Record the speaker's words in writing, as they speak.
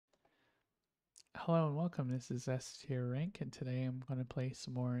Hello and welcome. This is S tier rank, and today I'm going to play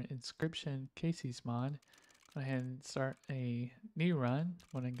some more Inscryption Casey's mod. Go ahead and start a new run.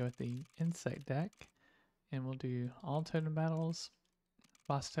 I'm going to go with the insect deck, and we'll do all totem battles,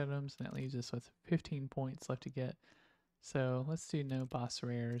 boss totems, and that leaves us with 15 points left to get. So let's do no boss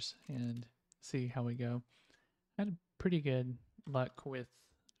rares and see how we go. I had pretty good luck with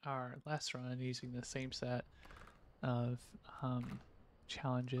our last run using the same set of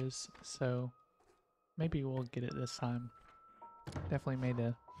challenges, so maybe we'll get it this time. Definitely made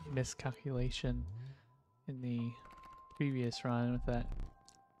a miscalculation in the previous run with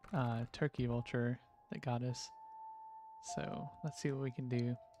that turkey vulture that got us. So let's see what we can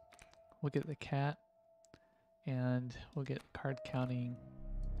do. We'll get the cat and we'll get card counting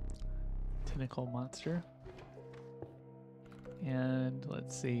tentacle monster. And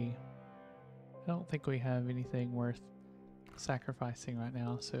let's see. I don't think we have anything worth sacrificing right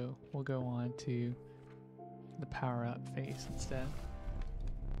now, so we'll go on to the power up phase instead.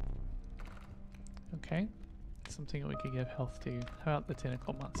 Okay, something that we could give health to. How about the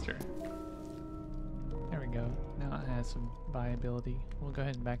tentacle monster? There we go. Now it has some viability. We'll go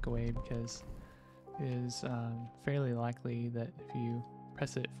ahead and back away because it is fairly likely that if you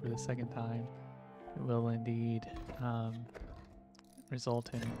press it for the second time, it will indeed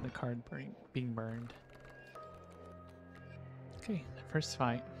result in the card being burned. Okay, first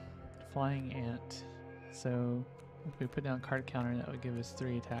fight. Flying ant. So if we put down card counter, that would give us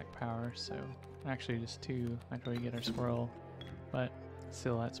 3 attack power, so actually just 2 after we get our squirrel, but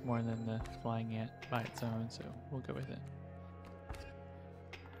still that's more than the flying ant by its own, so we'll go with it.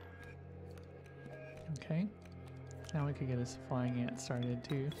 Okay, now we could get us a flying ant started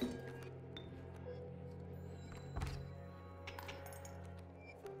too.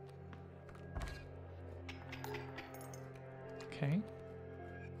 Okay.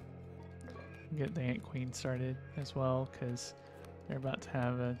 Get the ant queen started as well because they're about to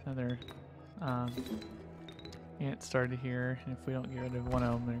have another ant started here, and if we don't get rid of one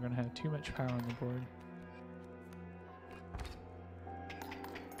of them, they're going to have too much power on the board.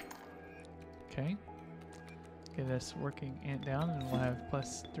 Okay, get this working ant down, and we'll have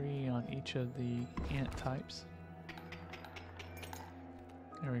 +3 on each of the ant types.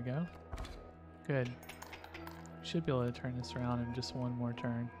 There we go. Good. Should be able to turn this around in just one more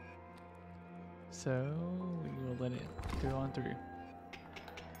turn. So we will let it go on through.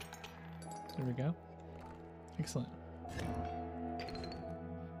 There we go. Excellent.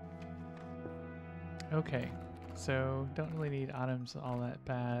 Okay, so don't really need items all that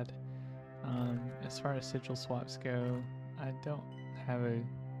bad. As far as sigil swaps go, I don't have a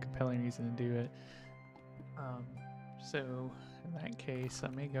compelling reason to do it. So in that case, I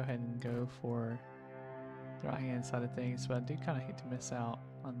may go ahead and go for the right hand side of things, but I do kind of hate to miss out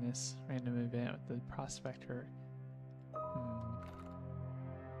on this random event with the prospector. I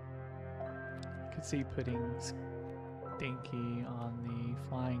could see putting Stinky on the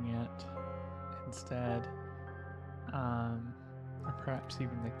flying ant instead, or perhaps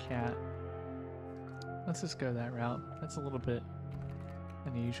even the cat. Let's just go that route. That's a little bit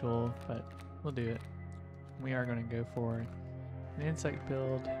unusual, but we'll do it. We are going to go for an insect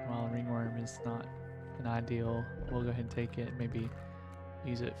build. While ringworm is not an ideal, we'll go ahead and take it, maybe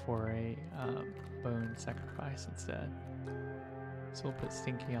use it for a bone sacrifice instead. So we'll put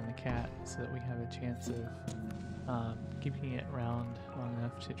Stinky on the cat so that we have a chance of keeping it around long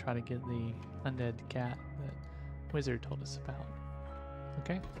enough to try to get the undead cat that Wizard told us about.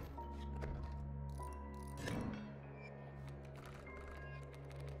 Okay?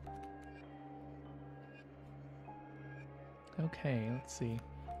 Okay, let's see.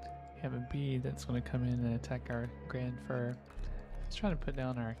 We have a bee that's going to come in and attack our grand fur. Let's try to put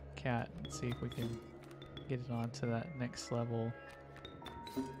down our cat and see if we can get it onto that next level.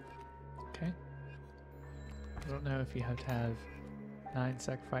 Okay. I don't know if you have to have 9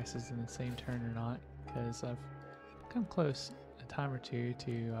 sacrifices in the same turn or not, because I've come close a time or two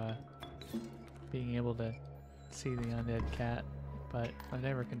to being able to see the undead cat, but I've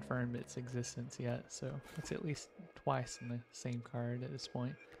never confirmed its existence yet, so it's at least twice in the same card at this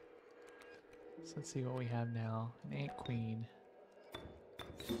point. So let's see what we have now. An ant queen.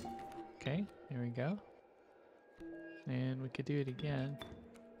 Okay, there we go. And we could do it again.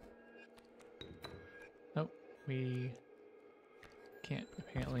 Nope, we can't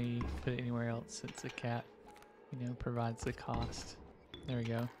apparently put it anywhere else since the cat, provides the cost. There we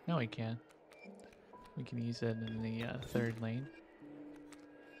go. Now we can. We can use it in the third lane.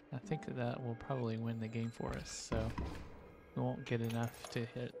 I think that will probably win the game for us, so we won't get enough to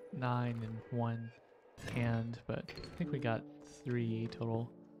hit 9 in one hand, but I think we got 3 total.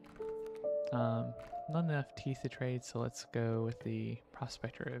 Not enough teeth to trade, so let's go with the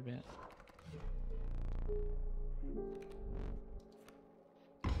Prospector event.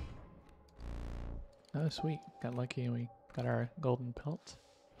 Oh, sweet. Got lucky and we got our golden pelt.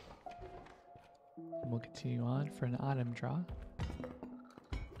 And we'll continue on for an item draw.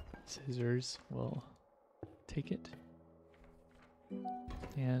 Scissors will take it.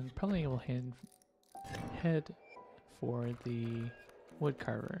 And probably will head for the wood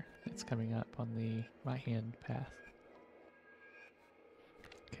carver that's coming up on the right hand path.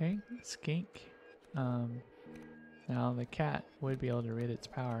 Okay, skink. Now the cat would be able to rid its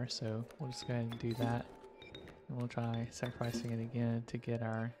power, so we'll just go ahead and do that. And we'll try sacrificing it again to get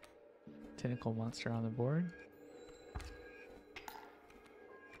our tentacle monster on the board.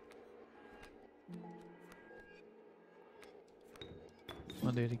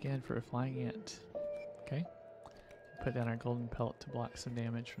 We'll do it again for a flying ant. Okay. Put down our golden pelt to block some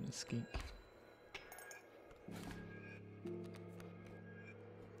damage from the skink.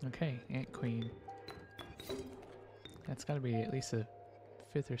 Okay, Ant Queen. That's got to be at least a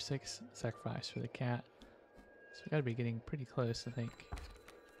 5th or 6th sacrifice for the cat. So we got to be getting pretty close, I think.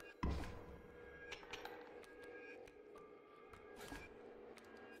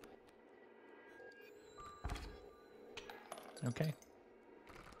 Okay.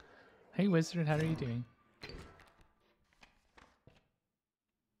 Hey Wizard, how are you doing?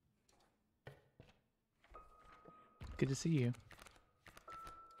 Good to see you.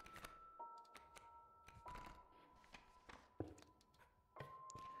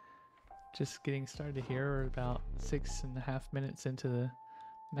 Just getting started here. We're about 6.5 minutes into the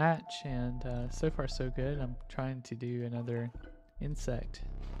match, and so far so good. I'm trying to do another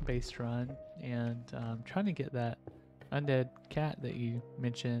insect-based run, and I'm trying to get that undead cat that you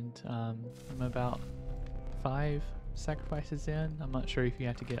mentioned. I'm about 5 sacrifices in. I'm not sure if you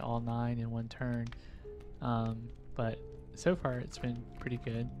have to get all 9 in one turn, but so far it's been pretty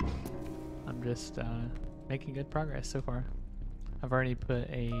good. I'm just making good progress so far. I've already put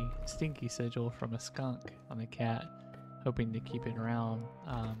a stinky sigil from a skunk on the cat, hoping to keep it around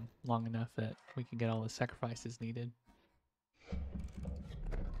long enough that we can get all the sacrifices needed.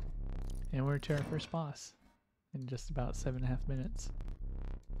 And we're to our first boss in just about 7.5 minutes.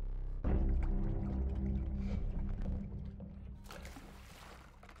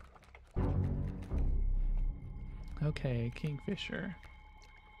 Okay, Kingfisher.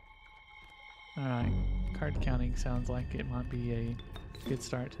 Alright, card counting sounds like it might be a good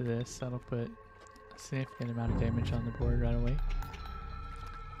start to this. That'll put a significant amount of damage on the board right away.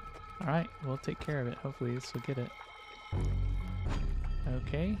 Alright, we'll take care of it. Hopefully this will get it.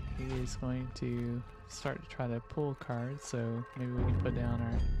 Okay, he is going to start to try to pull cards, so maybe we can put down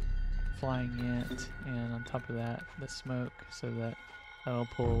our flying ant, and on top of that the smoke, so that that'll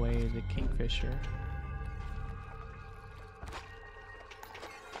pull away the Kingfisher.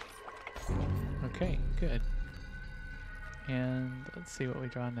 Okay, good. And let's see what we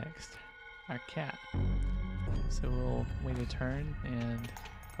draw next. Our cat. So we'll wait a turn and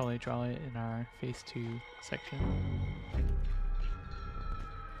probably draw it in our phase 2 section.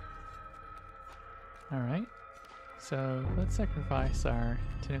 Alright, so let's sacrifice our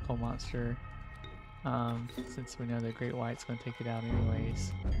tentacle monster, since we know the Great White's going to take it out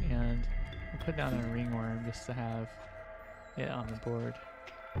anyways. And we'll put down a ringworm just to have it on the board.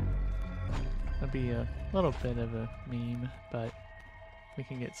 That'll be a little bit of a meme, but we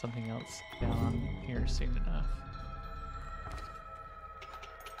can get something else down here soon enough.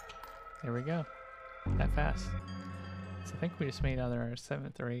 There we go. That fast. So I think we just made either our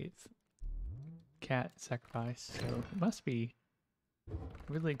 7th or 8th cat sacrifice, so it must be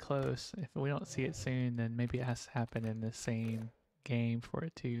really close. If we don't see it soon, then maybe it has to happen in the same game for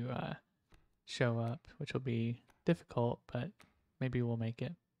it to show up, which will be difficult, but maybe we'll make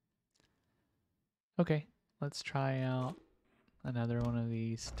it. Okay, let's try out another one of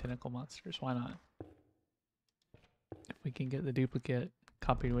these tentacle monsters. Why not? If we can get the duplicate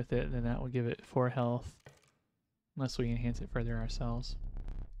copied with it, then that will give it 4 health, unless we enhance it further ourselves.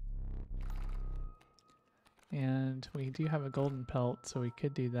 And we do have a golden pelt, so we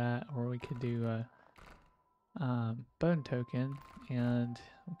could do that, or we could do a bone token, and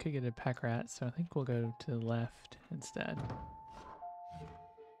we could get a pack rat, so I think we'll go to the left instead.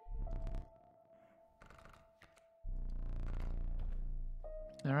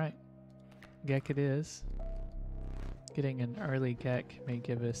 Alright, Gek it is. Getting an early Gek may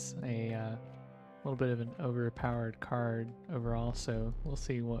give us a little bit of an overpowered card overall, so we'll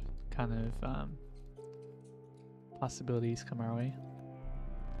see what kind of possibilities come our way.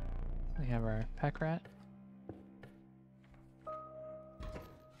 We have our pack rat.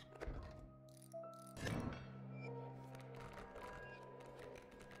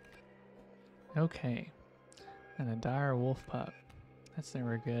 Okay. And a dire wolf pup. That's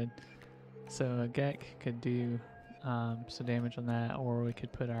never good. So a Gek could do some damage on that, or we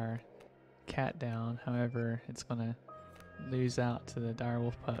could put our cat down. However, it's going to lose out to the dire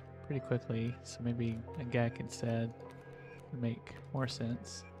wolf pup pretty quickly, so maybe a Gek instead would make more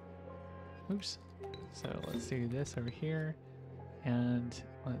sense. Oops. So let's do this over here, and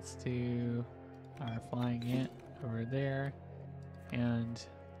let's do our flying ant over there, and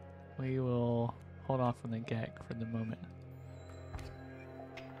we will hold off on the Gek for the moment.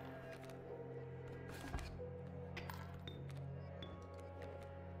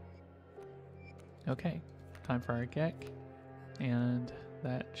 Okay, time for our Gek, and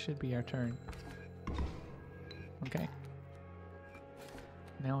that should be our turn. Okay.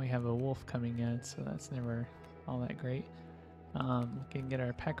 Now we have a wolf coming in, so that's never all that great. We can get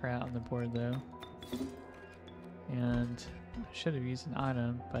our pack rat on the board though. And I should have used an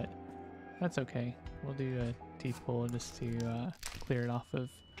item, but that's okay. We'll do a teeth pull just to clear it off of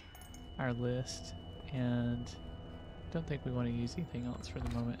our list. And don't think we want to use anything else for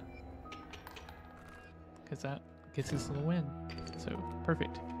the moment, because that gets us the win. So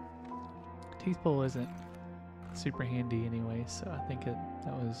perfect. Teeth pull isn't super handy anyway, so I think that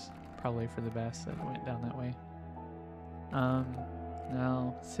was probably for the best that it went down that way.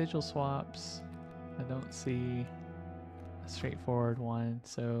 Now sigil swaps, I don't see a straightforward one,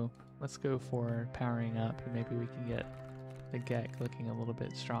 so let's go for powering up and maybe we can get the Gek looking a little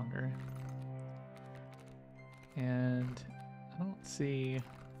bit stronger. And I don't see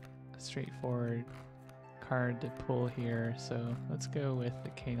a straightforward card to pull here, so let's go with the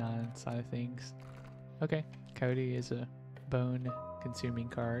canine side of things. Okay, Cody is a bone consuming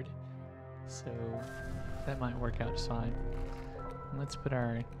card, so that might work out just fine. And let's put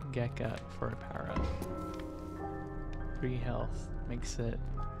our Gek up for a power up. 3 health makes it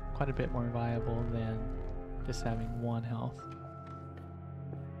quite a bit more viable than just having 1 health.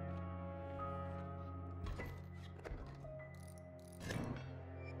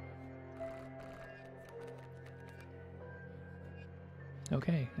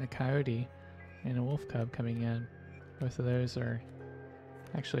 Okay, a coyote and a wolf cub coming in. Both of those are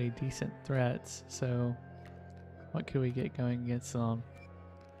actually decent threats, so what could we get going against them?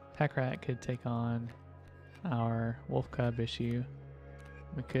 Pack rat could take on our wolf cub issue.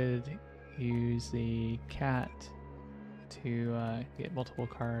 We could use the cat to get multiple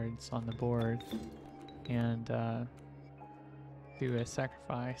cards on the board and do a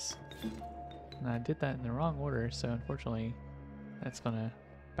sacrifice. And I did that in the wrong order, so unfortunately that's gonna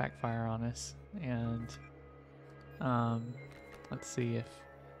backfire on us. And let's see if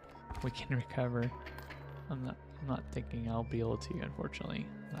we can recover. I'm not thinking I'll be able to, unfortunately.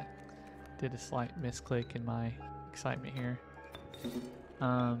 I did a slight misclick in my excitement here.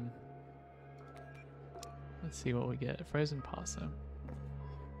 Let's see what we get. A frozen possum.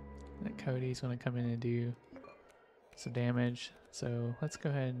 That Cody's going to come in and do some damage. So let's go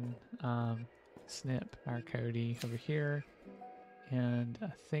ahead and snip our Cody over here. And I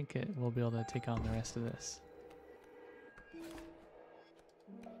think it will be able to take on the rest of this.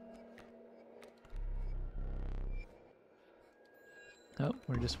 Oh,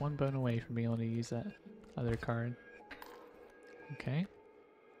 we're just 1 bone away from being able to use that other card. Okay.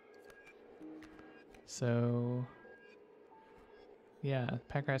 So, yeah,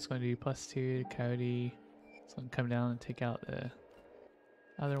 pack rat's going to do +2 to Coyote. It's going to come down and take out the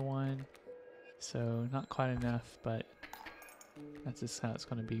other one. So, not quite enough, but that's just how it's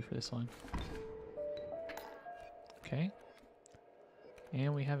going to be for this one. Okay.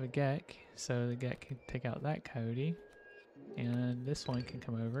 And we have a Gek, so the Gek can take out that Coyote. And this one can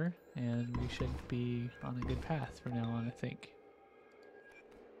come over, and we should be on a good path from now on, I think.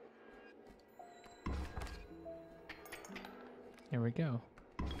 There we go.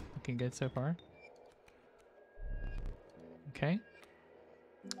 Looking good so far. Okay.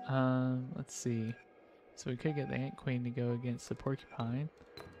 Let's see. So we could get the Ant Queen to go against the Porcupine.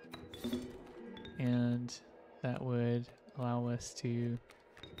 And that would allow us to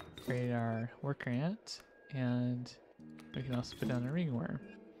create our Worker Ant, and we can also put down a Ringworm.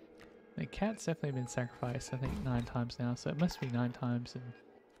 The cat's definitely been sacrificed, I think 9 times now, so it must be 9 times in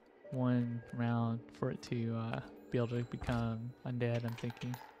 1 round for it to be able to become undead, I'm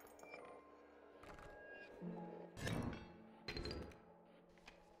thinking.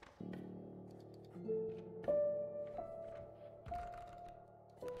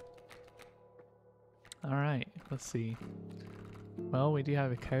 Alright, let's see. Well, we do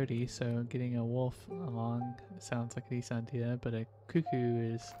have a Cody, so getting a wolf along sounds like a decent idea, but a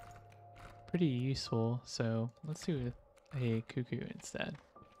cuckoo is pretty useful, so let's do a cuckoo instead.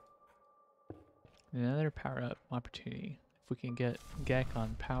 Another power up opportunity. If we can get Gek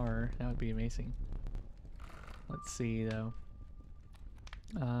on power, that would be amazing. Let's see though.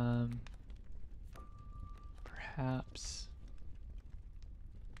 Perhaps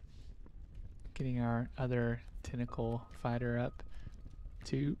getting our other tentacle fighter up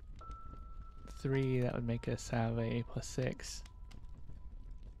to 3, that would make us have a +6.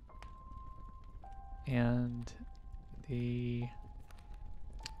 And the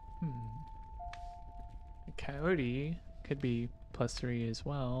the coyote could be +3 as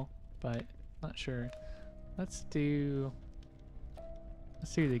well, but not sure. Let's do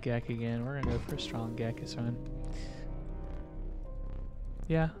the Gek again. We're gonna go for a strong Gek this run.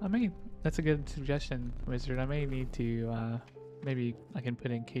 Yeah, that's a good suggestion, Wizard. I may need to maybe I can put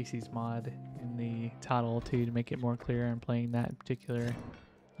in Casey's mod in the title too to make it more clear I'm playing that in particular,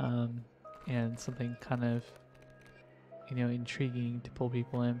 and something kind of, you know, intriguing to pull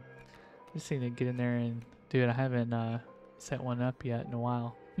people in. I just need to get in there and do it. I haven't set one up yet in a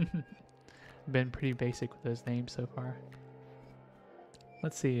while. Been pretty basic with those names so far.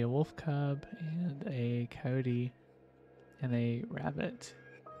 Let's see, a wolf cub and a coyote and a rabbit.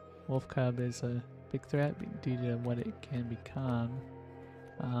 Wolf cub is a big threat due to what it can become.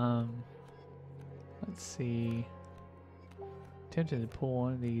 Let's see. Tempted to pull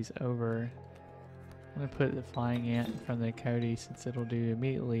one of these over. I'm gonna put the flying ant in front of the coyote since it'll do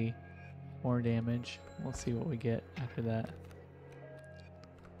immediately more damage. We'll see what we get after that.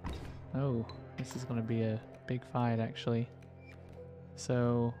 Oh, this is gonna be a big fight actually.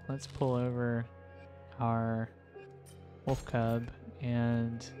 So let's pull over our wolf cub,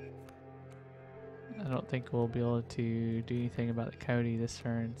 and I don't think we'll be able to do anything about the coyote this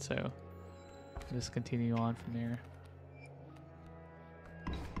turn, so just continue on from there.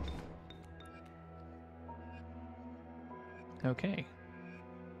 Okay.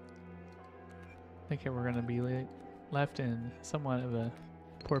 I think we're going to be left in somewhat of a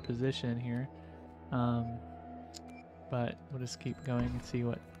poor position here, but we'll just keep going and see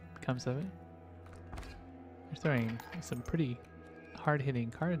what comes of it. They're throwing some pretty hard-hitting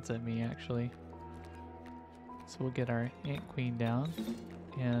cards at me, actually. So we'll get our Ant Queen down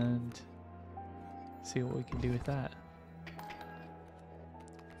and see what we can do with that.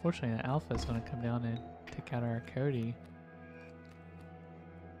 Fortunately, the Alpha is going to come down and take out our Coyote.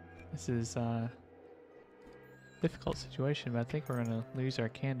 This is a difficult situation, but I think we're going to lose our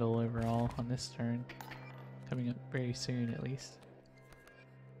candle overall on this turn. Coming up very soon, at least.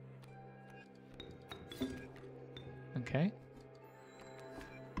 Okay.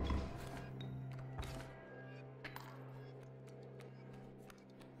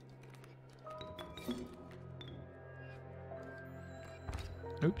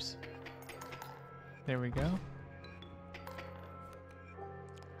 Oops. There we go.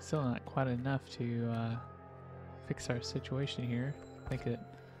 Still not quite enough to fix our situation here. I think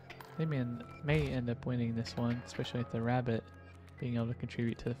that they may end up winning this one, especially with the rabbit being able to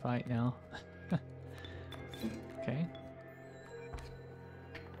contribute to the fight now. Okay.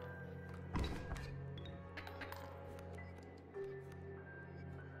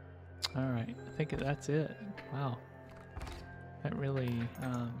 Alright, I think that's it. Wow. That really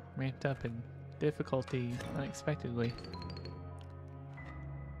ramped up in difficulty unexpectedly.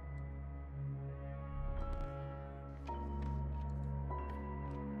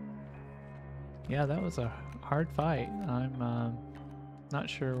 Yeah, that was a hard fight. I'm not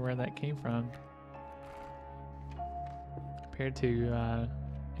sure where that came from. Compared to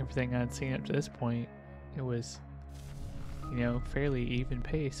everything I'd seen up to this point, it was, you know, fairly even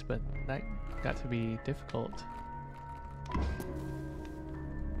pace, but that got to be difficult.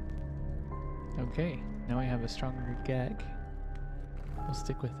 Okay, now we have a stronger Gek. We'll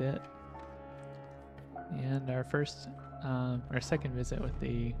stick with it. And our second visit with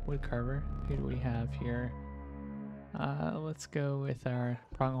the woodcarver. Who do we have here? Let's go with our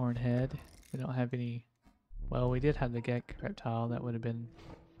pronghorn head. We don't have any. Well, we did have the Gek reptile. That would have been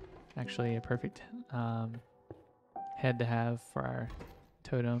actually a perfect head to have for our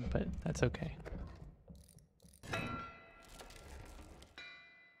totem, but that's okay.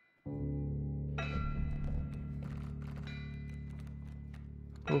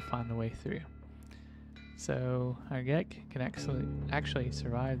 We'll find a way through. So our Gek can actually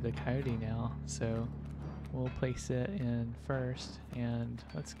survive the coyote now, so we'll place it in first, and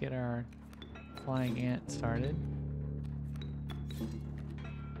let's get our flying ant started.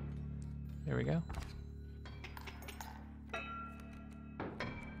 There we go.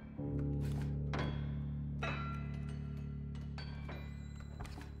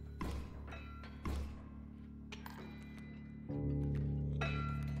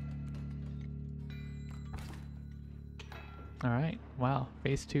 Alright, wow,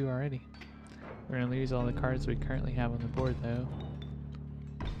 phase 2 already. We're gonna lose all the cards we currently have on the board though.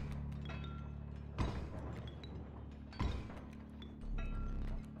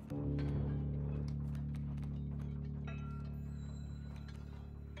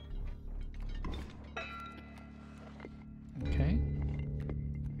 Okay.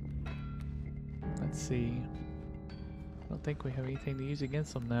 Let's see. I don't think we have anything to use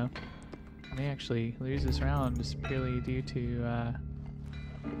against them though. We may actually lose this round just purely due to our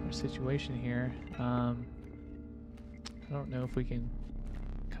situation here. I don't know if we can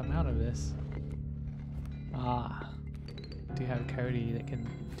come out of this. Ah, we do have Cody that can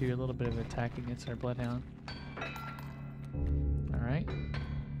do a little bit of attack against our Bloodhound. Alright.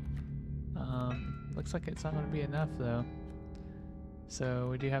 Looks like it's not going to be enough though. So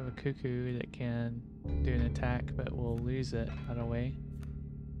we do have a Cuckoo that can do an attack, but we'll lose it right away.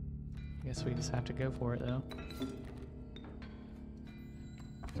 I guess we just have to go for it though.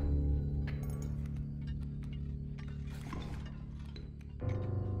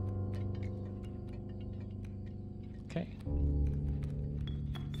 Okay.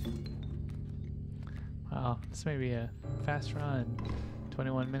 Wow, this may be a fast run.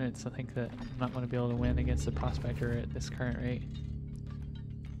 21 minutes. I think that I'm not going to be able to win against the Prospector at this current rate.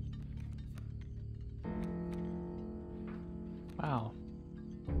 Wow.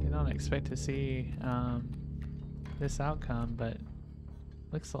 Did not expect to see this outcome, but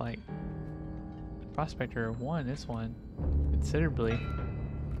looks like the Prospector won this one considerably.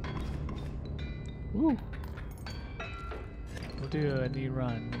 Woo! We'll do a new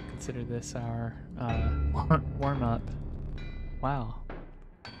run. We'll consider this our warm-up. Wow.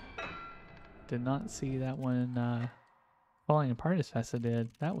 Did not see that one falling apart as fast as it did.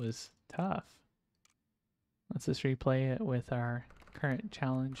 That was tough. Let's just replay it with our current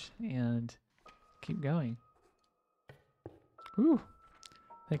challenge and keep going. Woo!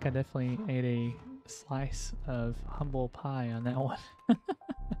 I think I definitely ate a slice of humble pie on that one.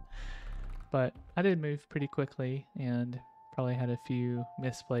 But I did move pretty quickly and probably had a few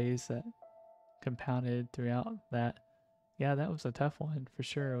misplays that compounded throughout that. Yeah, that was a tough one for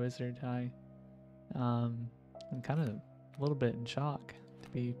sure, Wizard. I'm kind of a little bit in shock, to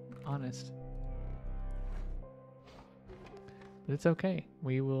be honest. But it's okay.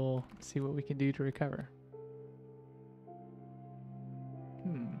 We will see what we can do to recover.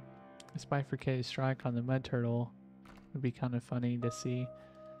 This bifurcated strike on the mud turtle would be kind of funny to see.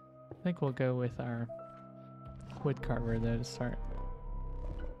 I think we'll go with our wood carver though to start.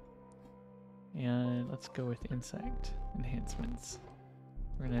 And let's go with insect enhancements.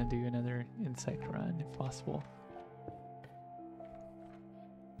 We're gonna do another insect run if possible.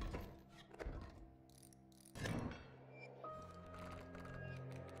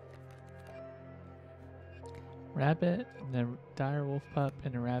 Rabbit, and a dire wolf pup,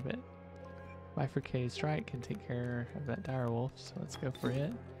 and a rabbit. Bifurcated strike can take care of that dire wolf, so let's go for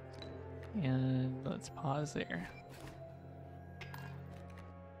it. And let's pause there.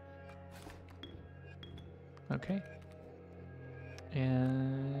 Okay.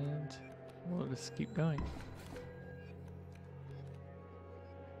 And we'll just keep going.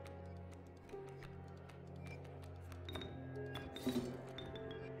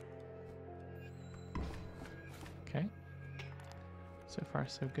 Okay. So far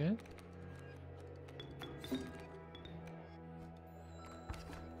so good.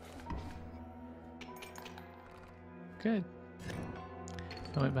 Good.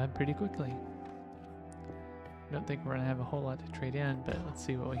 That went bad pretty quickly. Don't think we're gonna have a whole lot to trade in, but let's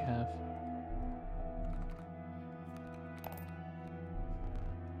see what we have.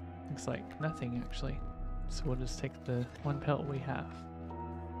 Looks like nothing actually. So we'll just take the one pelt we have.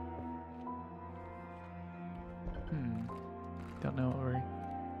 Don't know what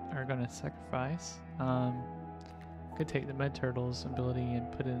we are gonna sacrifice. Could take the Mud Turtle's ability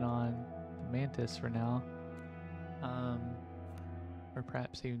and put it on the Mantis for now. Or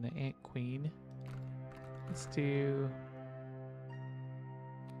perhaps even the Ant Queen. Let's do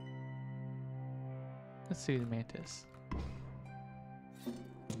the Mantis.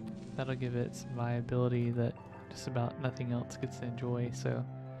 That'll give it some viability that just about nothing else gets to enjoy, so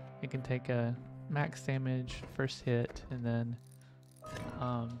it can take a max damage first hit, and then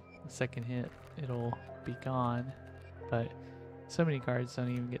the second hit it'll be gone. But so many cards don't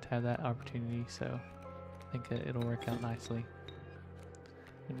even get to have that opportunity, so I think that it'll work out nicely.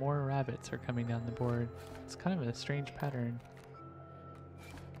 And more rabbits are coming down the board. It's kind of a strange pattern.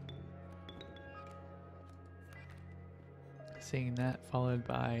 Seeing that followed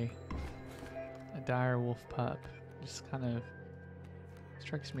by a dire wolf pup just kind of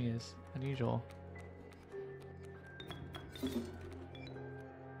strikes me as unusual.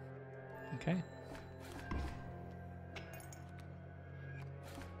 Okay.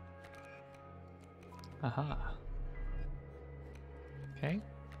 Aha. Okay,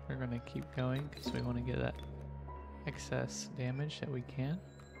 we're gonna keep going because we want to get that excess damage that we can.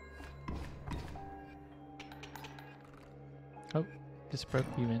 Oh, just broke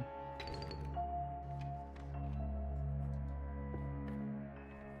even.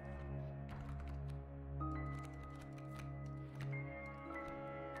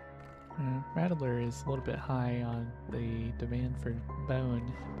 Rattler is a little bit high on the demand for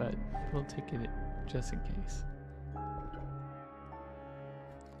bone, but we'll take it just in case.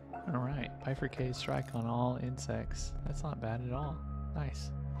 Alright, bifurcated strike on all insects. That's not bad at all. Nice.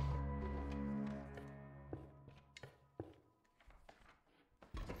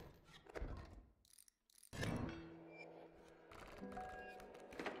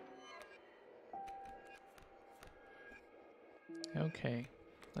 Okay,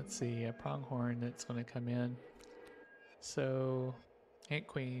 let's see, a pronghorn that's going to come in. So, Ant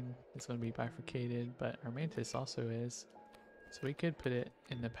Queen is going to be bifurcated, but our mantis also is. So we could put it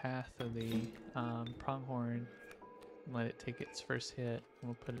in the path of the pronghorn and let it take its first hit. And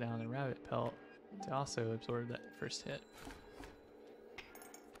we'll put it down the rabbit pelt to also absorb that first hit.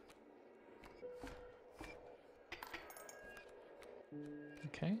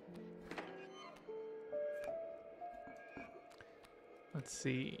 Okay. Let's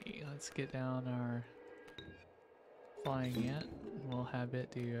see. Let's get down our flying ant. And we'll have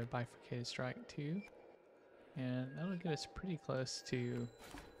it do a bifurcated strike too. And that'll get us pretty close to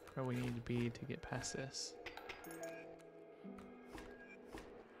where we need to be to get past this.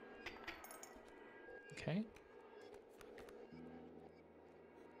 Okay.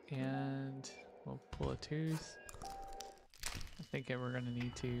 And we'll pull a tooth. I think we're going to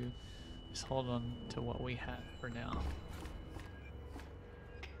need to just hold on to what we have for now.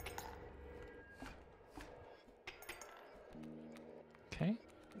 Okay.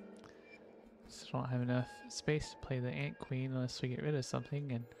 Don't have enough space to play the Ant Queen unless we get rid of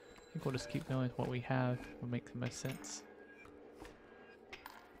something, and I think we'll just keep going with what we have. Will make the most sense.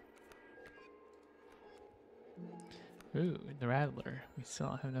 Ooh, the Rattler. We still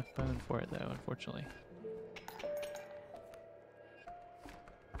don't have enough bone for it though, unfortunately.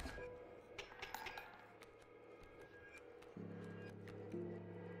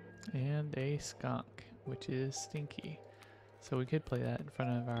 And a skunk, which is stinky. So we could play that in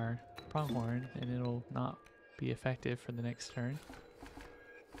front of our pronghorn and it'll not be effective for the next turn.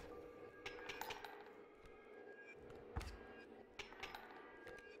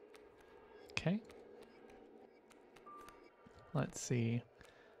 Okay. Let's see.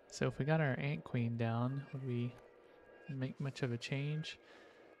 So if we got our Ant Queen down, would we make much of a change?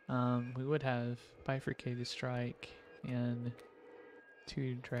 We would have bifurcated strike in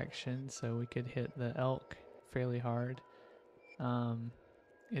 2 directions, so we could hit the elk fairly hard.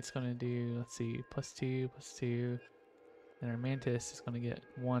 It's going to do, let's see, +2, +2. And our mantis is going to get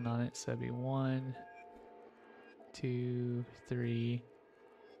 1 on it, so it'd be 1, 2, 3.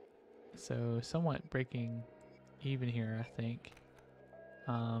 So somewhat breaking even here, I think.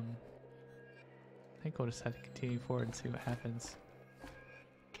 I think we'll just have to continue forward and see what happens.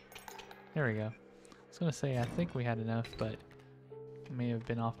 There we go. I was going to say I think we had enough, but may have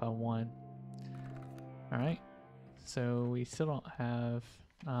been off by 1. Alright. So we still don't have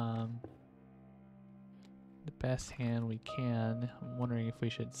the best hand we can. I'm wondering if we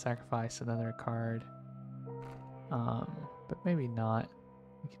should sacrifice another card. But maybe not.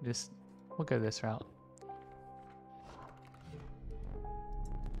 We can just, we'll go this route.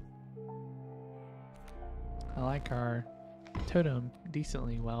 I like our totem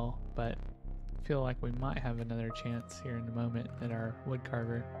decently well, but I feel like we might have another chance here in a moment that our wood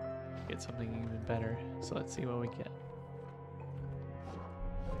carver get something even better. So let's see what we get.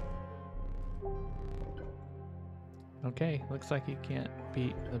 Okay, looks like you can't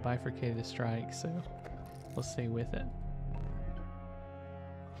beat the bifurcated strike, so we'll stay with it.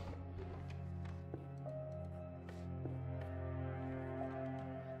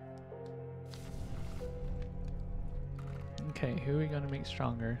 Okay, who are we going to make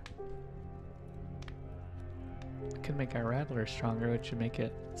stronger? We can make our Rattler stronger, which would make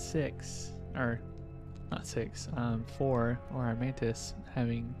it 6, or not 6, 4, or our Mantis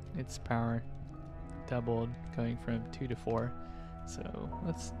having its power doubled, going from 2 to 4. So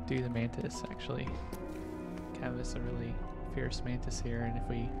let's do the Mantis actually. Canvas a really fierce Mantis here, and if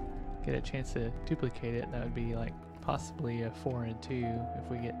we get a chance to duplicate it, that would be like possibly a 4 and 2 if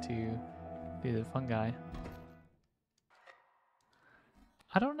we get to do the fungi.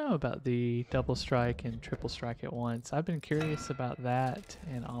 I don't know about the double strike and triple strike at once. I've been curious about that,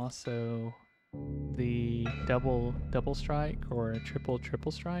 and also the double strike or a triple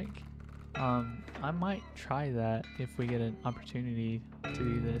strike. I might try that if we get an opportunity to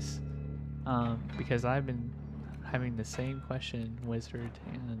do this, because I've been having the same question, Wizard,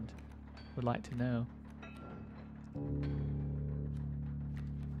 and would like to know.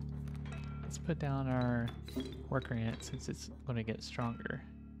 Let's put down our worker ant since it's going to get stronger.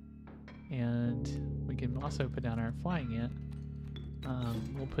 And we can also put down our flying ant.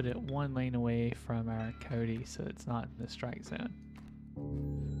 We'll put it 1 lane away from our coyote so it's not in the strike zone.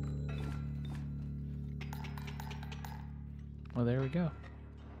 Well, there we go.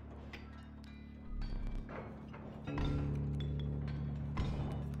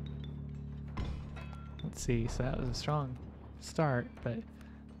 Let's see, so that was a strong start, but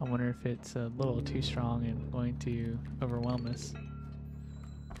I wonder if it's a little too strong and going to overwhelm us.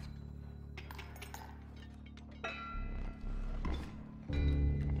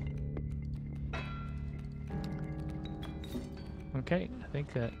 Okay, I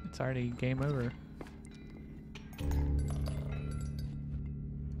think that it's already game over.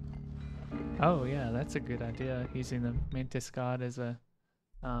 Oh yeah, that's a good idea, using the Mantis God as a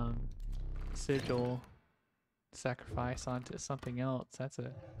sigil sacrifice onto something else. That's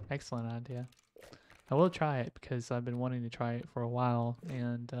an excellent idea. I will try it because I've been wanting to try it for a while,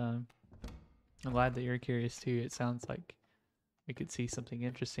 and I'm glad that you're curious too. It sounds like we could see something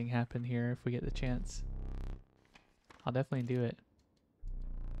interesting happen here if we get the chance. I'll definitely do it.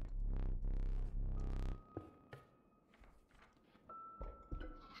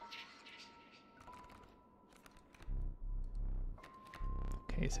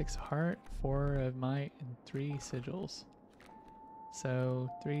 Okay, 6 heart, 4 of might, and 3 sigils. So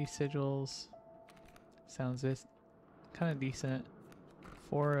 3 sigils sounds this kind of decent.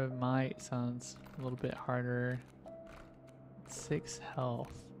 4 of might sounds a little bit harder. 6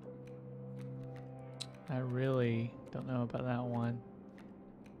 health. I really don't know about that one.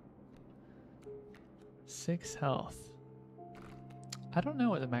 6 health. I don't know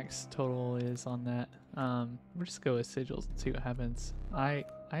what the max total is on that. We'll just go with sigils and see what happens. I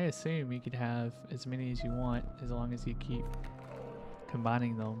assume you could have as many as you want as long as you keep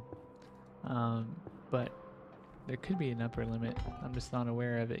combining them. But there could be an upper limit. I'm just not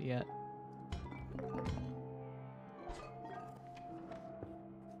aware of it yet.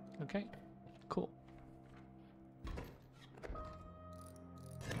 Okay, cool.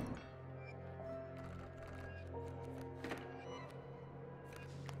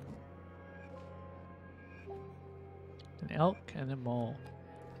 An elk and a mole.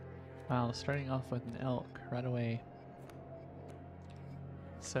 Wow, starting off with an elk right away.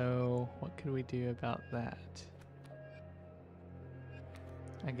 So what could we do about that?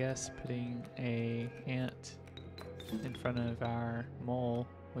 I guess putting a ant in front of our mole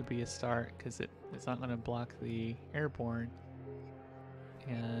would be a start, because it's not going to block the airborne,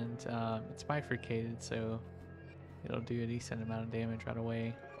 and it's bifurcated, so it'll do a decent amount of damage right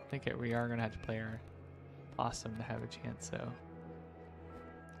away. I think we are going to have to play our possum to have a chance, so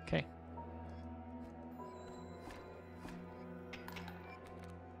okay.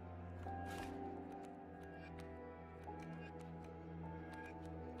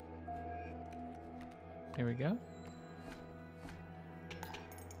 Here we go.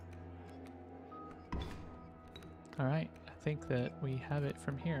 All right, I think that we have it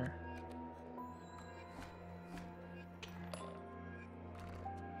from here.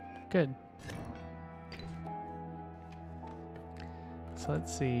 Good. So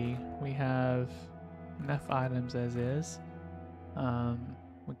let's see, we have enough items as is.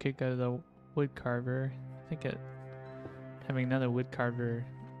 We could go to the wood carver. I think having another wood carver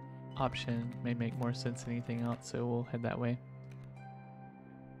option may make more sense than anything else, so we'll head that way.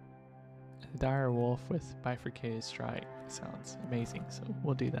 A dire wolf with bifurcated strike sounds amazing, so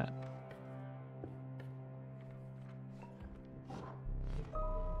we'll do that.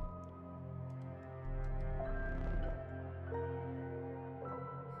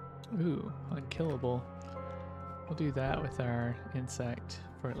 Ooh, unkillable. We'll do that with our insect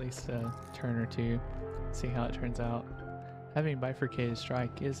for at least a turn or two. See how it turns out. Having bifurcated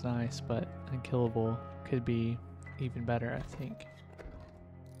strike is nice, but unkillable could be even better, I think.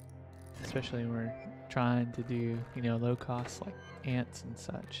 Especially when we're trying to do, you know, low cost like ants and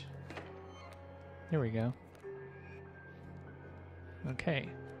such. There we go. Okay,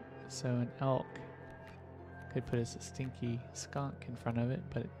 so an elk could put us a stinky skunk in front of it,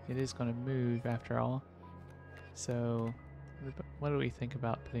 but it is going to move after all. So what do we think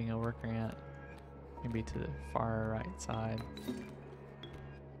about putting a worker ant maybe to the far right side?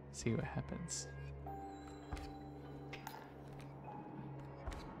 See what happens.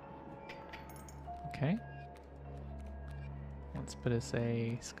 Okay. Let's put us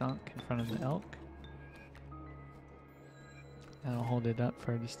a skunk in front of the elk. That'll hold it up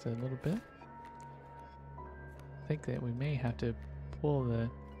for just a little bit. I think that we may have to pull the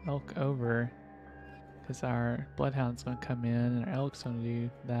elk over because our bloodhound's going to come in and our elk's going to do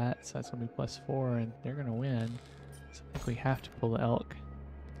that, so that's going to be +4 and they're going to win. So I think we have to pull the elk.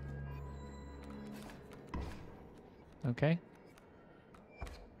 Okay.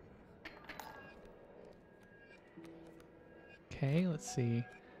 Okay, let's see.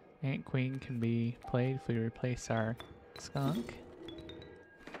 Ant Queen can be played if we replace our skunk.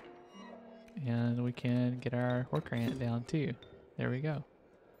 And we can get our worker ant down too. There we go.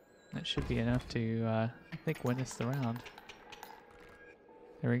 That should be enough to, I think, win us the round.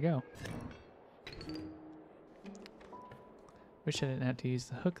 There we go. Wish I didn't have to use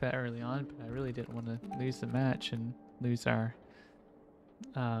the hook that early on, but I really didn't want to lose the match and lose our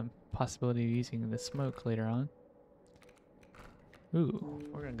possibility of using the smoke later on. Ooh,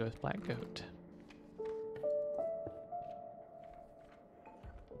 we're gonna go with black goat.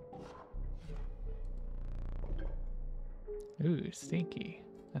 Ooh, stinky.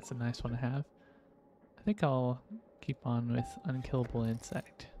 That's a nice one to have. I think I'll keep on with unkillable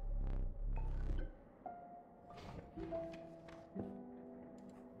insect.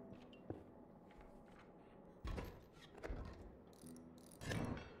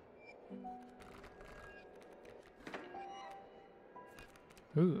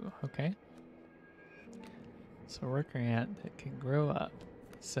 Ooh, okay. So worker ant that can grow up.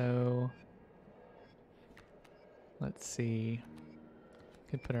 So let's see.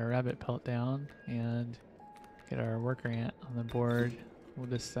 Could put our rabbit pelt down and get our worker ant on the board. We'll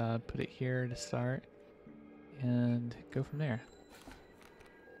just put it here to start and go from there.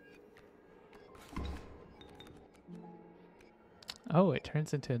 Oh, it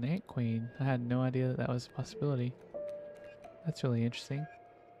turns into an ant queen. I had no idea that that was a possibility. That's really interesting.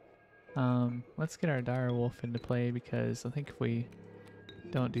 Let's get our dire wolf into play because I think if we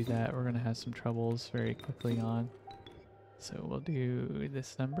don't do that, we're going to have some troubles very quickly on. So we'll do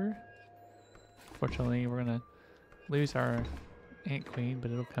this number. Fortunately, we're going to lose our ant queen,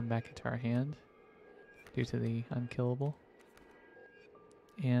 but it'll come back into our hand due to the unkillable.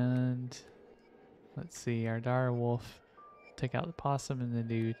 And let's see, our dire wolf take out the possum and then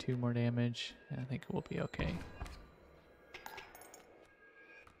do 2 more damage, and I think we'll be okay.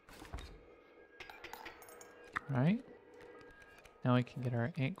 Alright, now we can get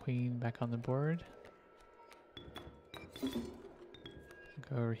our ant queen back on the board.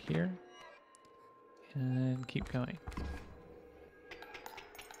 Go over here and keep going.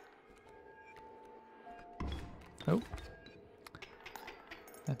 Oh,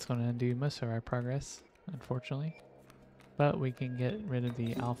 that's going to undo most of our progress, unfortunately. But we can get rid of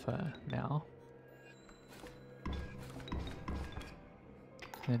the alpha now.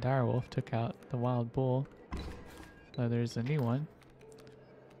 And the direwolf took out the wild bull. So there's a new one.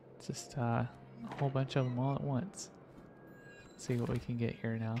 Just a whole bunch of them all at once. Let's see what we can get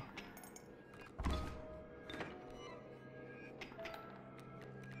here now.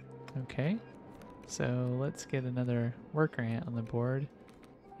 Okay, so let's get another worker ant on the board,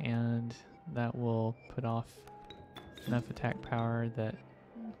 and that will put off enough attack power that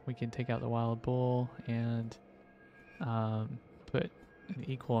we can take out the wild bull and put an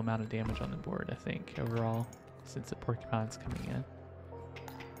equal amount of damage on the board, I think, overall, since the porcupine's coming in.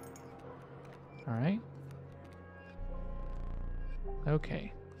 Alright.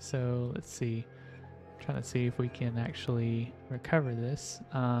 Okay, so let's see. Trying to see if we can actually recover this.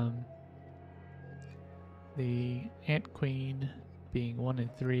 The ant queen being 1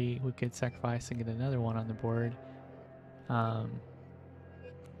 and 3, we could sacrifice and get another one on the board.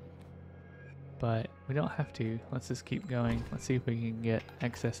 But we don't have to. Let's just keep going. Let's see if we can get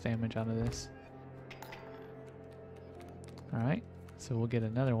excess damage out of this. Alright, so we'll get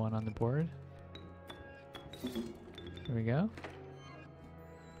another one on the board. Here we go.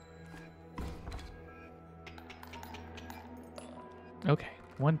 Okay,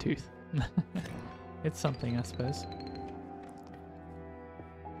 1 tooth. It's something, I suppose.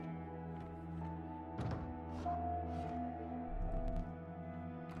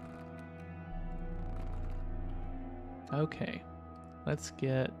 Okay, let's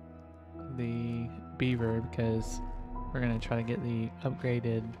get the beaver because we're going to try to get the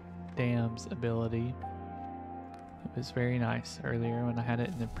upgraded dams ability. It was very nice earlier when I had it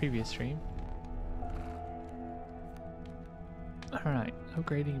in the previous stream. Alright,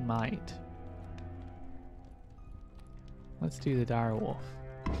 upgrading might. Let's do the dire wolf.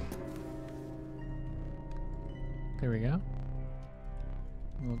 There we go.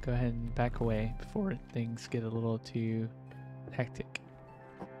 We'll go ahead and back away before things get a little too hectic.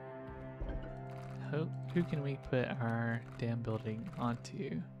 Who can we put our dam building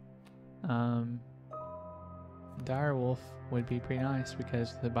onto? Dire Wolf would be pretty nice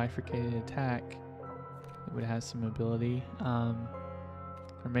because the bifurcated attack, it would have some ability.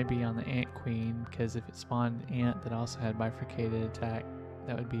 Or maybe on the Ant Queen, because if it spawned an ant that also had bifurcated attack,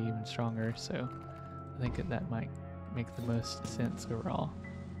 that would be even stronger. So I think that might make the most sense overall.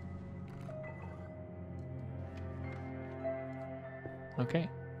 Okay.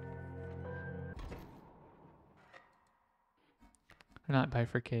 Or not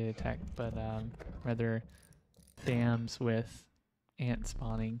bifurcated attack, but rather dams with ant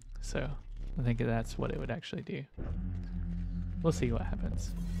spawning. So I think that's what it would actually do. We'll see what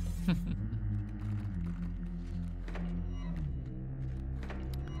happens.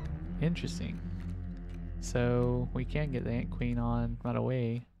 Interesting. So we can get the Ant Queen on right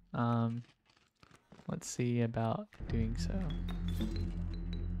away. Let's see about doing so.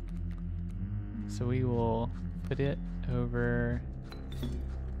 So we will put it over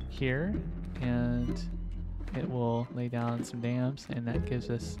here and it will lay down some dams, and that gives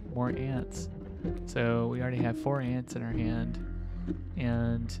us more ants. So we already have 4 ants in our hand,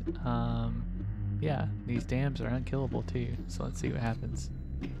 and yeah, these dams are unkillable too. So let's see what happens.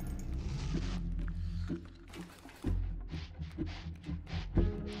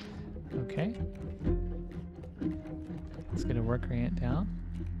 Okay, let's get a worker ant down.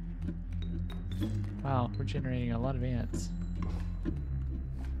 Wow, we're generating a lot of ants.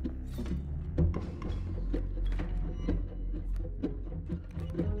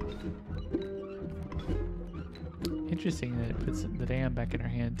 Interesting that it puts the dam back in our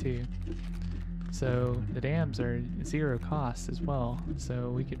hand too. So the dams are 0 cost as well, so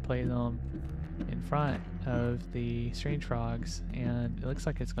we could play them in front of the strange frogs, and it looks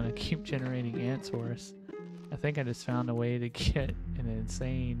like it's going to keep generating ants for us. I think I just found a way to get an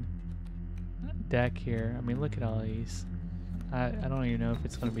insane deck here. I mean, look at all these. I don't even know if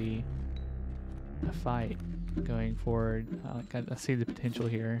it's going to be a fight going forward. I see the potential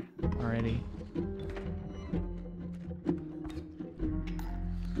here already.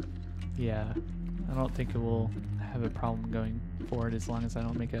 Yeah, I don't think it will have a problem going forward as long as I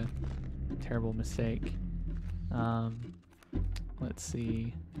don't make a terrible mistake. Let's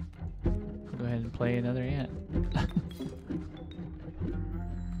see. I'll go ahead and play another ant.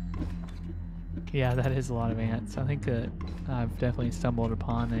 Yeah, that is a lot of ants. I think that I've definitely stumbled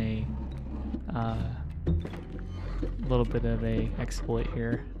upon a little bit of a exploit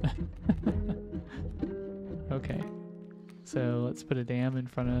here. Okay, so let's put a dam in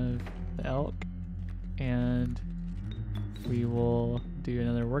front of the elk, and we will do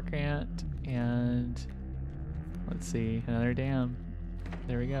another worker ant, and let's see, another dam.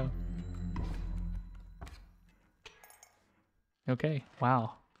 There we go. Okay,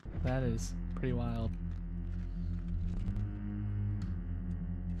 wow, that is pretty wild.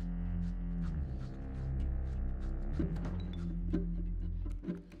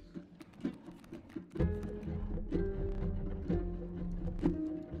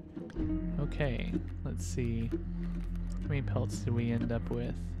 Okay, let's see. How many pelts did we end up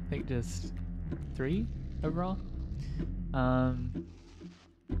with? I think just 3 overall.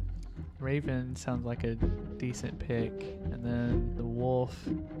 Raven sounds like a decent pick, and then the wolf,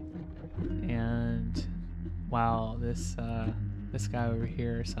 and wow, this guy over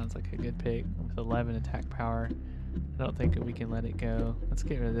here sounds like a good pick with 11 attack power. I don't think that we can let it go. Let's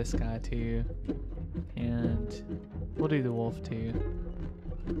get rid of this guy too, and we'll do the wolf too.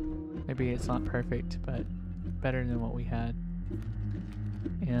 Maybe it's not perfect, but better than what we had.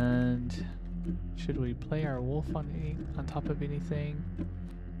 And should we play our wolf on top of anything?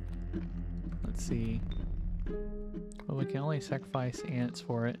 Let's see. Well, we can only sacrifice ants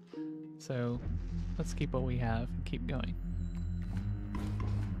for it, so let's keep what we have and keep going.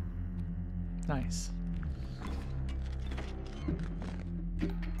 Nice.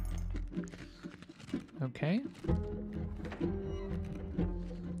 Okay.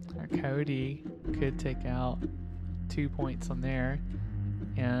 Our coyote could take out 2 points on there,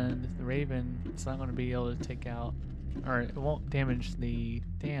 and the raven is not going to be able to take out, or it won't damage the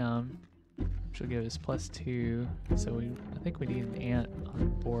dam, which will give us +2. So I think we need an ant on the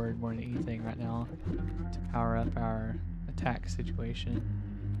board more than anything right now to power up our attack situation.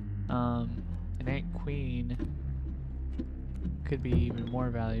 An ant queen could be even more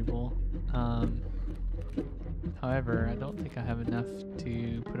valuable. However, I don't think I have enough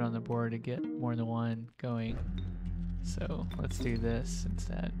to put on the board to get more than one going. So let's do this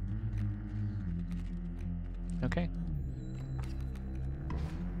instead. Okay.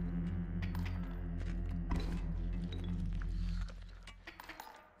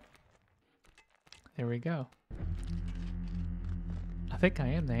 There we go. I think I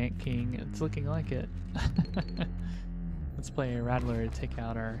am the Ant King. It's looking like it. Let's play a Rattler to take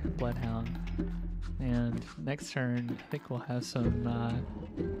out our Bloodhound. And next turn, I think we'll have some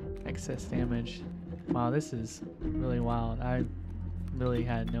excess damage. Wow, this is really wild. I really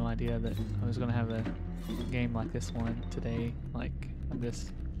had no idea that I was going to have a game like this one today. Like, I'm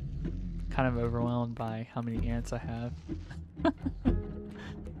just kind of overwhelmed by how many ants I have.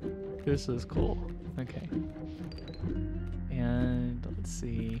 This is cool. Okay. And let's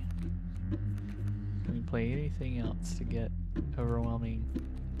see. Can we play anything else to get overwhelming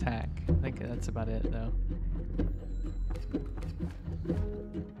attack? I think that's about it though.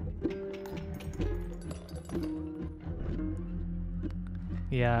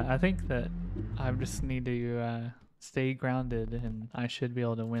 Yeah, I think that I just need to stay grounded and I should be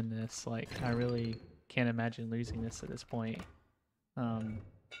able to win this. Like, I really can't imagine losing this at this point.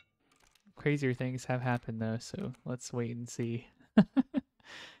 Crazier things have happened though, so let's wait and see.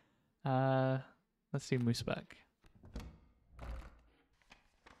 Let's do Moosebuck.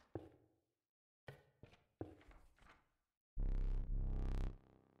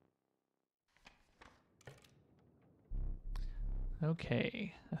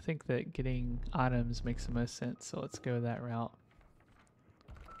 Okay, I think that getting items makes the most sense, so let's go that route.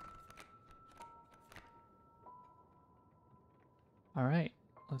 Alright,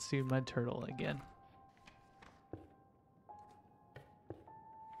 let's do Mud Turtle again.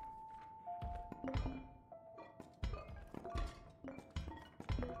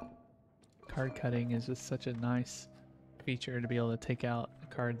 Card cutting is just such a nice feature to be able to take out a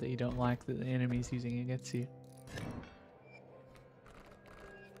card that you don't like that the enemy's using against you.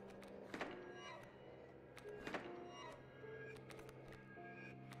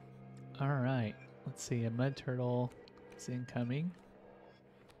 Alright, let's see, a Mud Turtle is incoming.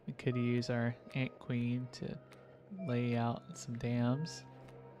 We could use our Ant Queen to lay out some dams,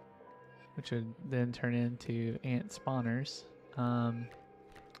 which would then turn into ant spawners.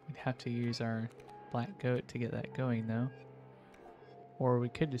 We'd have to use our Black Goat to get that going though. Or we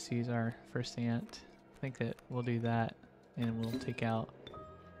could just use our first ant. I think that we'll do that and we'll take out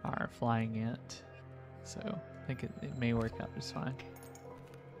our flying ant. So I think it may work out just fine.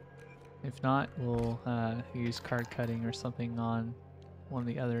 If not, we'll use card cutting or something on one of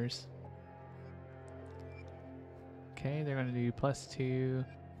the others. Okay, they're going to do +2.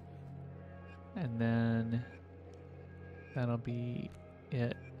 And then that'll be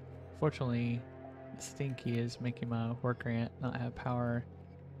it. Fortunately, Stinky is making my worker ant not have power.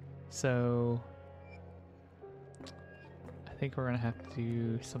 So I think we're going to have to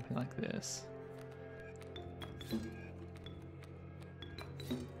do something like this.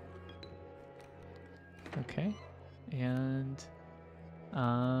 Okay, and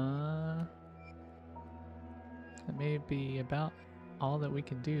that may be about all that we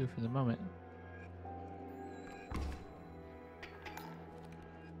can do for the moment.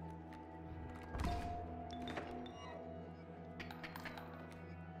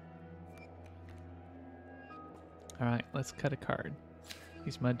 Alright, let's cut a card.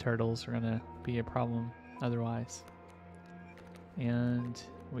 These mud turtles are gonna be a problem otherwise. And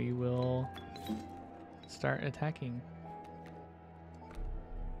we will start attacking.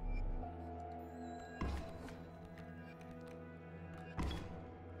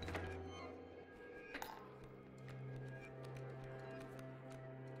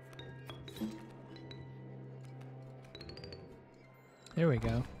 There we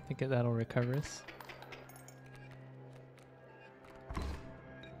go. I think that'll recover us.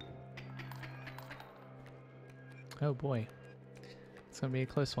 Oh boy. It's gonna be a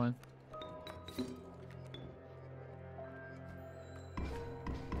close one.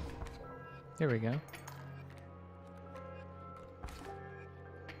 There we go.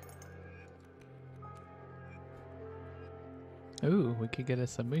 Ooh, we could get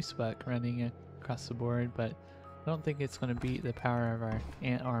us a Moosebuck running across the board, but I don't think it's going to beat the power of our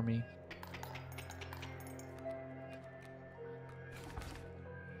ant army.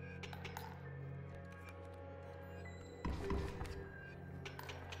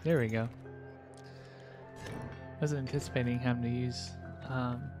 There we go. I wasn't anticipating having to use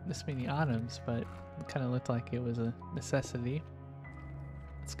this many items, but it kind of looked like it was a necessity.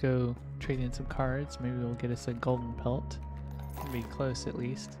 Let's go trade in some cards. Maybe we'll get us a golden pelt. It'll be close at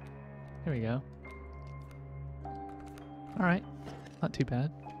least. There we go. Alright, not too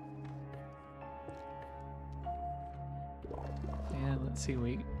bad. And let's see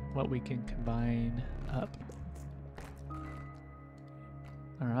what we can combine up.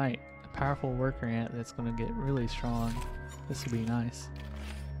 Alright, a powerful worker ant that's going to get really strong. This would be nice.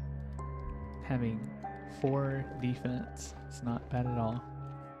 Having 4 defense, it's not bad at all.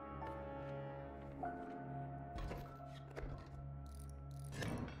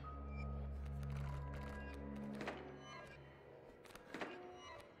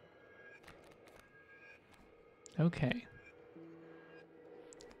 Okay.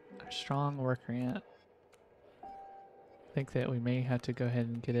 Our strong worker ant. I think that we may have to go ahead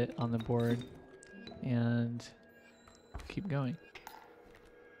and get it on the board and keep going.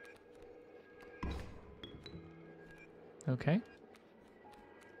 Okay.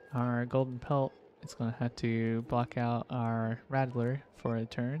 Our golden pelt is going to have to block out our rattler for a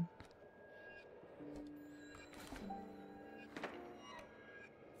turn.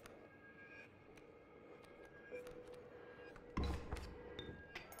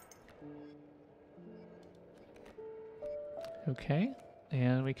 Okay,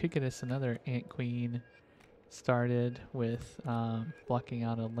 and we could get us another ant queen started with blocking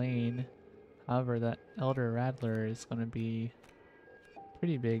out a lane. However, that elder rattler is going to be a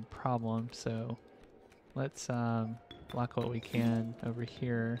pretty big problem, so let's block what we can over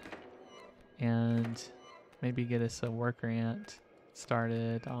here and maybe get us a worker ant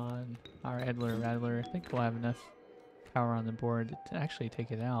started on our elder rattler. I think we'll have enough power on the board to actually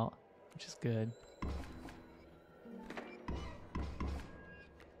take it out, which is good.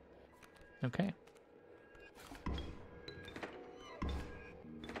 Okay.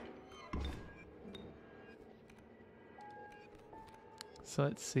 So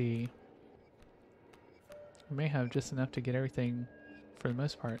let's see. We may have just enough to get everything, for the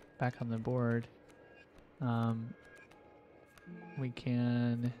most part, back on the board. We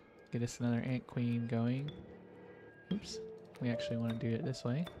can get us another ant queen going. Oops. We actually want to do it this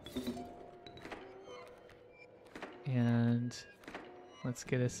way. And let's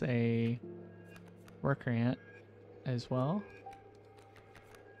get us a worker ant as well.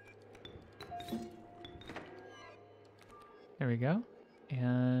 There we go.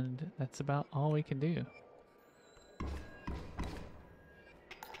 And that's about all we can do.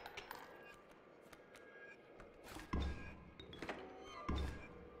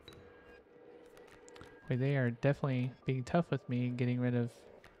 Boy, they are definitely being tough with me, getting rid of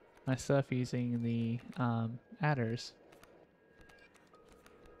my stuff using the adders.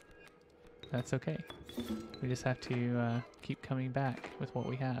 That's okay. We just have to keep coming back with what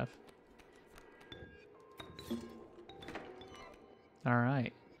we have.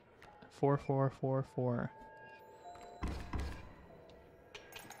 Alright. 4, 4, 4, 4.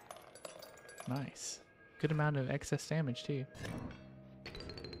 Nice. Good amount of excess damage too.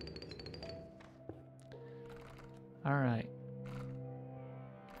 Alright.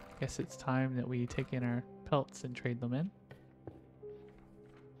 Guess it's time that we take in our pelts and trade them in.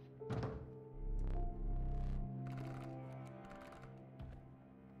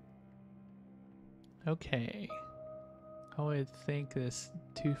 Okay. I would think this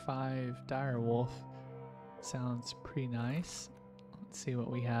 2/5 dire wolf sounds pretty nice. Let's see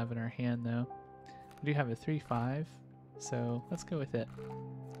what we have in our hand though. We do have a 3/5, so let's go with it.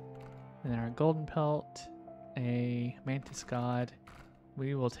 And then our golden pelt, a mantis god.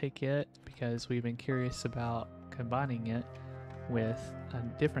 We will take it because we've been curious about combining it with a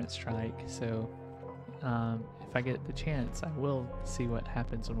different strike. So if I get the chance, I will see what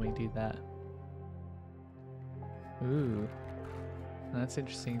happens when we do that. Ooh, that's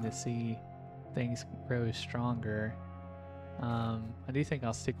interesting to see things grow stronger. I do think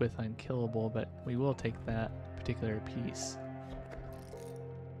I'll stick with unkillable, but we will take that particular piece.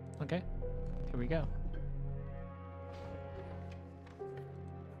 Okay, here we go.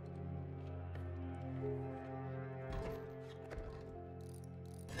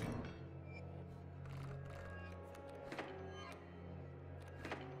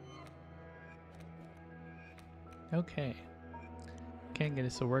 Okay, can get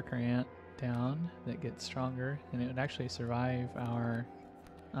us a worker ant down that gets stronger, and it would actually survive our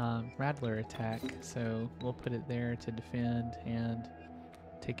rattler attack, so we'll put it there to defend and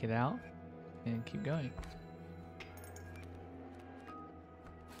take it out and keep going.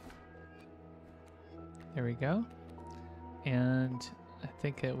 There we go. And I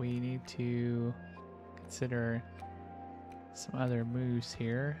think that we need to consider some other moves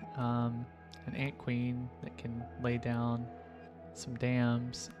here. An ant queen that can lay down some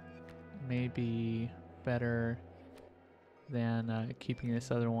dams may be better than keeping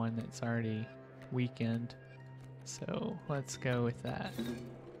this other one that's already weakened. So let's go with that.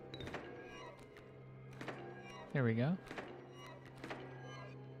 There we go.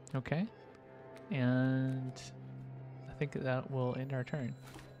 Okay. And I think that will end our turn.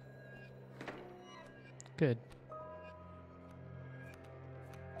 Good.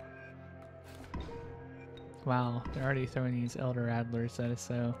 Wow, they're already throwing these Elder Adlers at us,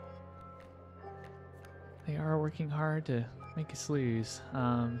 so they are working hard to make us lose.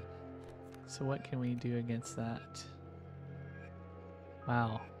 So what can we do against that?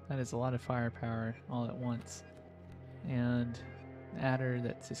 Wow, that is a lot of firepower all at once. And an adder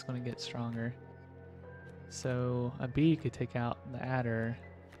that's just going to get stronger. So a bee could take out the adder.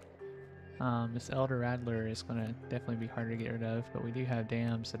 This Elder Adler is going to definitely be harder to get rid of, but we do have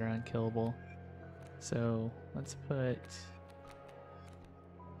dams that are unkillable. So let's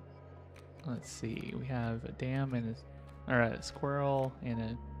see, we have a dam and a squirrel and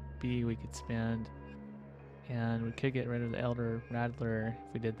a bee we could spend, and we could get rid of the Elder Rattler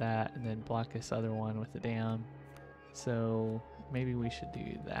if we did that and then block this other one with the dam. So maybe we should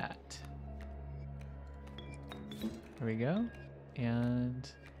do that. There we go. And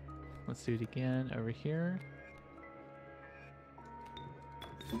let's do it again over here.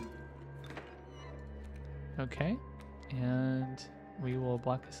 Okay, and we will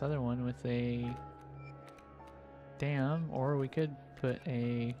block this other one with a dam, or we could put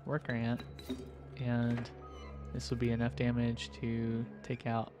a worker ant, and this will be enough damage to take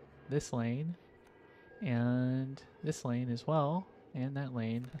out this lane and this lane as well, and that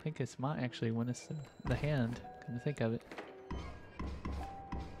lane. I think this might actually win us the hand, come to think of it.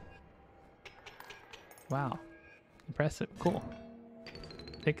 Wow, impressive, cool.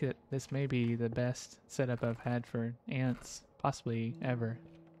 I think that this may be the best setup I've had for ants, possibly ever.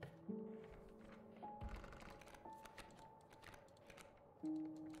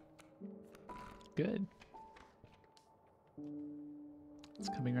 Good. It's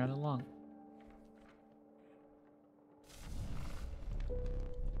coming right along.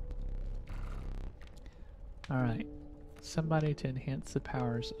 Alright, somebody to enhance the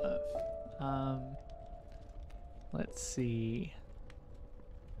powers of. Let's see.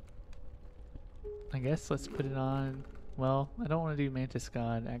 I guess let's put it on. Well, I don't want to do Mantis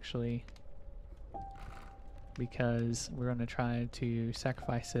God actually, because we're going to try to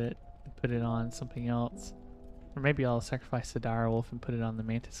sacrifice it and put it on something else. Or maybe I'll sacrifice the Direwolf and put it on the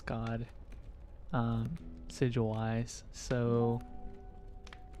Mantis God, sigil wise. So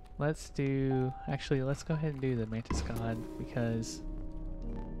let's go ahead and do the Mantis God, because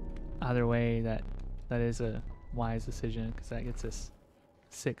either way that is a wise decision, because that gets us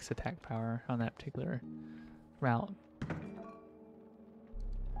 6 attack power on that particular route.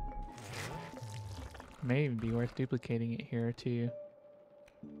 May even be worth duplicating it here too.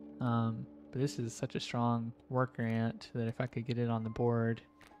 But this is such a strong worker ant that if I could get it on the board,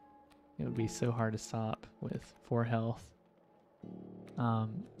 it would be so hard to stop with 4 health. So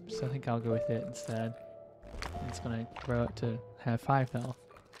I think I'll go with it instead. It's gonna grow it to have 5 health.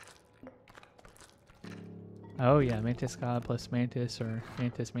 Oh yeah, Mantis God plus Mantis, or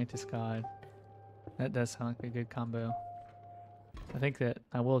Mantis God. That does sound like a good combo. I think that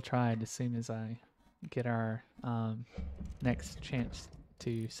I will try it as soon as I get our next chance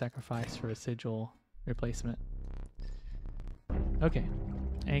to sacrifice for a sigil replacement. Okay,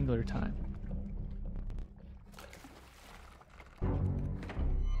 angler time.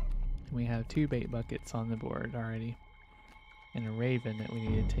 We have 2 bait buckets on the board already, and a raven that we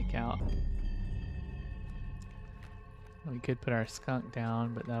need to take out. We could put our skunk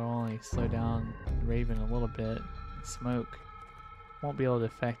down, but that'll only slow down the raven a little bit. Smoke won't be able to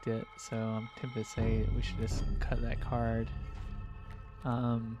affect it, so I'm tempted to say that we should just cut that card.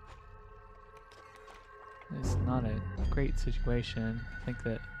 It's not a great situation. I think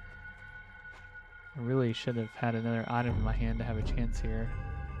that I really should have had another item in my hand to have a chance here.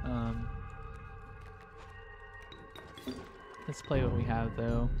 Let's play what we have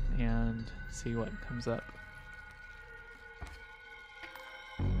though and see what comes up.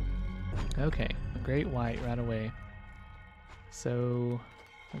 Okay, a great white right away. So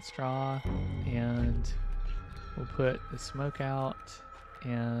let's draw, and we'll put the smoke out,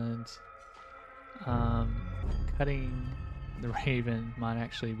 and cutting the raven might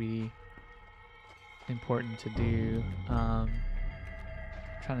actually be important to do.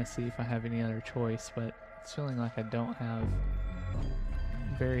 Trying to see if I have any other choice, but it's feeling like I don't have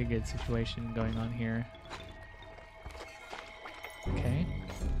a very good situation going on here. Okay.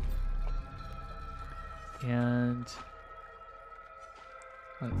 And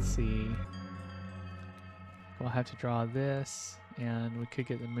let's see. We'll have to draw this, and we could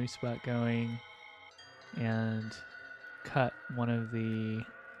get the moose butt going and cut one of the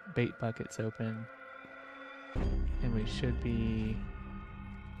bait buckets open, and we should be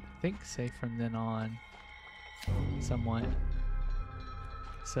think, safe from then on, somewhat.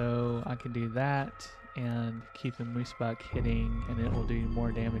 So I can do that and keep the moose buck hitting, and it will do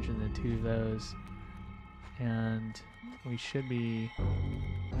more damage than the 2 of those. And we should be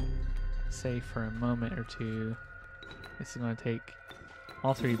safe for a moment or two. This is going to take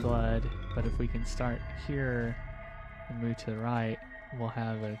all 3 blood, but if we can start here and move to the right, we'll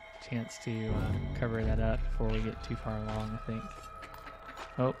have a chance to cover that up before we get too far along, I think.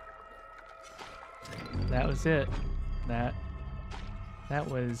 Oh, that was it. That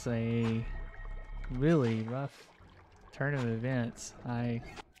was a really rough turn of events. I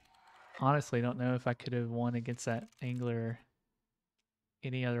honestly don't know if I could have won against that angler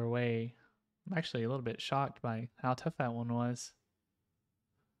any other way. I'm actually a little bit shocked by how tough that one was.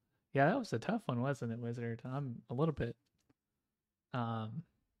 Yeah, that was a tough one, wasn't it, Wizard? I'm a little bit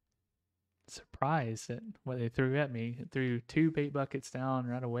surprised at what they threw at me. It threw 2 bait buckets down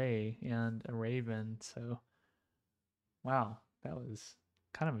right away and a raven. So, wow, that was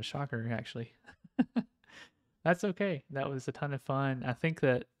kind of a shocker, actually. That's okay. That was a ton of fun. I think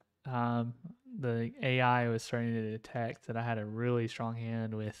that the AI was starting to detect that I had a really strong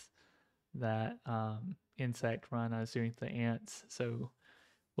hand with that insect run I was doing with the ants. So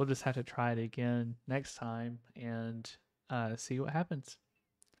we'll just have to try it again next time and see what happens.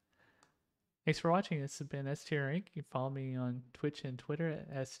 Thanks for watching. This has been STR Rank. You can follow me on Twitch and Twitter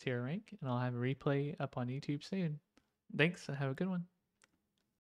at STR Rank, and I'll have a replay up on YouTube soon. Thanks, and have a good one.